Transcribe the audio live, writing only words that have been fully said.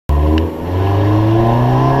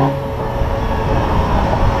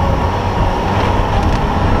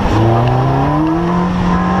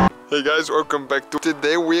Hey guys, welcome back to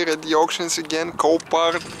today. We're at the auctions again,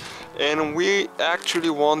 Copart, and we actually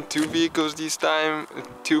won two vehicles this time,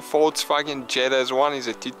 two Volkswagen Jettas. One is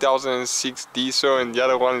a 2006 diesel and the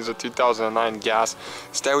other one is a 2009 gas.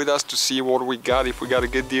 Stay with us to see what we got. If we got a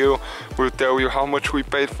good deal, we'll tell you how much we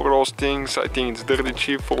paid for those things. I think it's dirty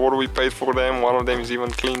cheap for what we paid for them. One of them is even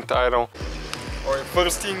clean title. Alright,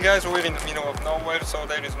 first thing guys, we're in the middle of nowhere, so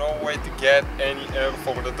there is no way to get any air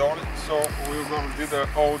for the door. So we're gonna do the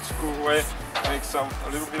old school way, make a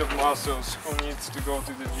little bit of muscles. Who needs to go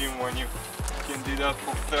to the gym when you can do that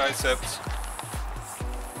for triceps?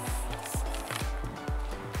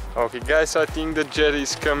 Okay guys, I think the Jetta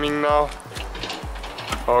is coming now.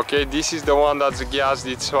 Okay, this is the one that's a gas,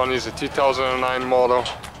 this one is a 2009 model.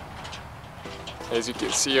 As you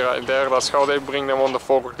can see right there, that's how they bring them on the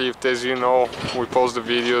forklift. As you know, we post the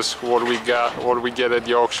videos, what we get at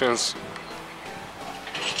the auctions.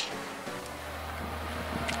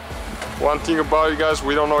 One thing about it guys,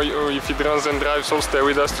 we don't know if it runs and drives, so stay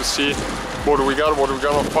with us to see what we got, what we're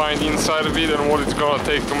gonna find inside of it and what it's gonna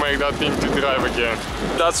take to make that thing to drive again.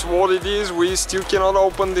 That's what it is. We still cannot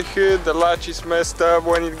open the hood, the latch is messed up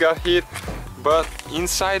when it got hit, but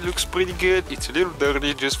inside looks pretty good. It's a little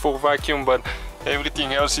dirty just for vacuum, but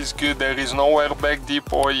everything else is good. There is no airbag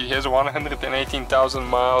deployed. It has 118,000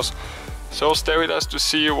 miles. So stay with us to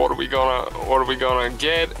see what we're gonna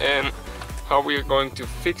get and how we're going to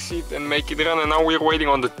fix it and make it run. And now we're waiting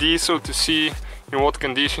on the diesel to see in what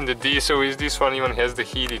condition the diesel is. This one even has the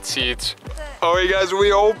heated seats. Alright guys,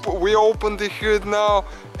 we opened the hood now,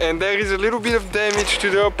 and there is a little bit of damage to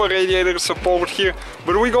the upper radiator support here,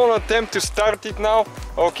 but we're gonna attempt to start it now.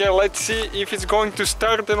 Okay, let's see if it's going to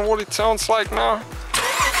start and what it sounds like now.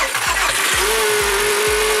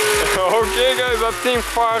 Okay guys, that thing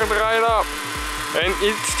fired right up, and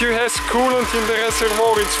it still has coolant in the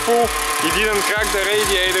reservoir. It's full. It didn't crack the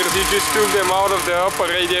radiators, it just took them out of the upper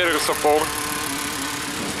radiator support.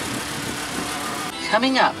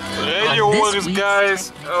 Coming up. Radio works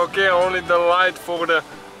guys. Okay, only the light for the,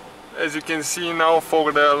 as you can see now,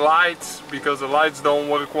 for the lights, because the lights don't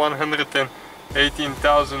work.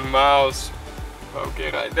 118,000 miles. Okay,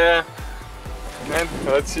 right there. And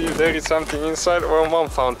let's see if there is something inside. Well, Mom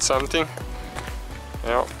found something.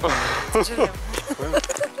 Yeah.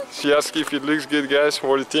 She asked if it looks good guys,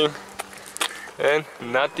 what do you think? And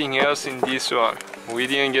nothing else in this one. We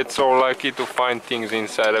didn't get so lucky to find things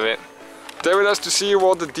inside of it. Stay with us to see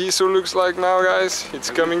what the diesel looks like now guys. It's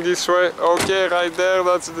coming this way. Okay, right there,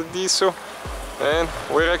 that's the diesel. And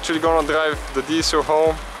we're actually gonna drive the diesel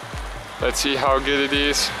home. Let's see how good it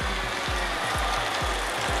is.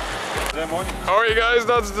 Alright guys,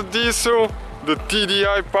 that's the diesel, the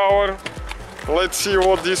TDI power. Let's see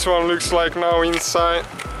what this one looks like now inside.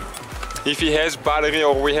 If it has battery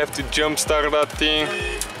or we have to jump start that thing.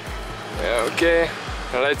 Okay,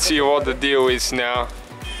 let's see what the deal is now.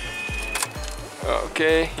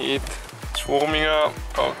 Okay, it's warming up.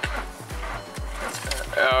 Oh.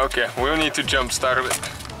 Okay, we'll need to jump start it.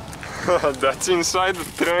 That's inside the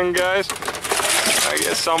trunk guys. I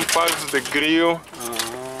guess some parts, the grill,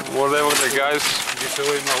 whatever the guys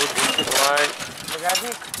like.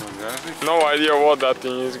 No idea what that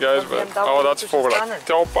thing is guys, but oh, that's for the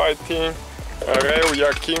top I think. A rail,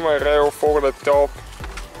 Yakima rail for the top.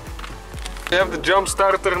 We have the jump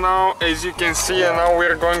starter now, as you can see, and now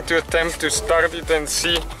we're going to attempt to start it and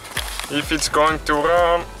see if it's going to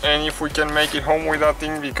run and if we can make it home with that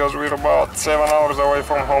thing, because we're about 7 hours away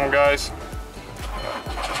from home guys.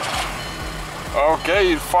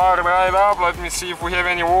 Okay, it fired right up. Let me see if we have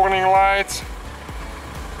any warning lights.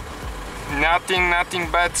 Nothing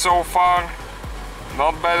bad so far.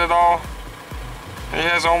 Not bad at all. It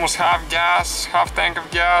has almost half tank of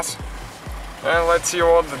gas. And let's see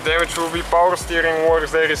what the damage will be. Power steering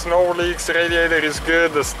works, there is no leaks, radiator is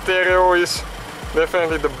good, the stereo is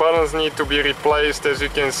definitely, the buttons need to be replaced as you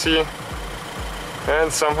can see.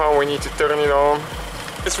 And somehow we need to turn it on.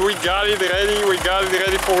 Yes, we got it ready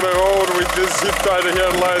for the road. We just zip tied the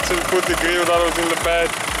headlights and put the grill that was in the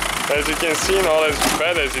bed. As you can see, not as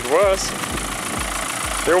bad as it was.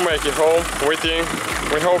 We'll make it home, we think,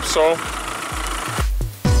 we hope so.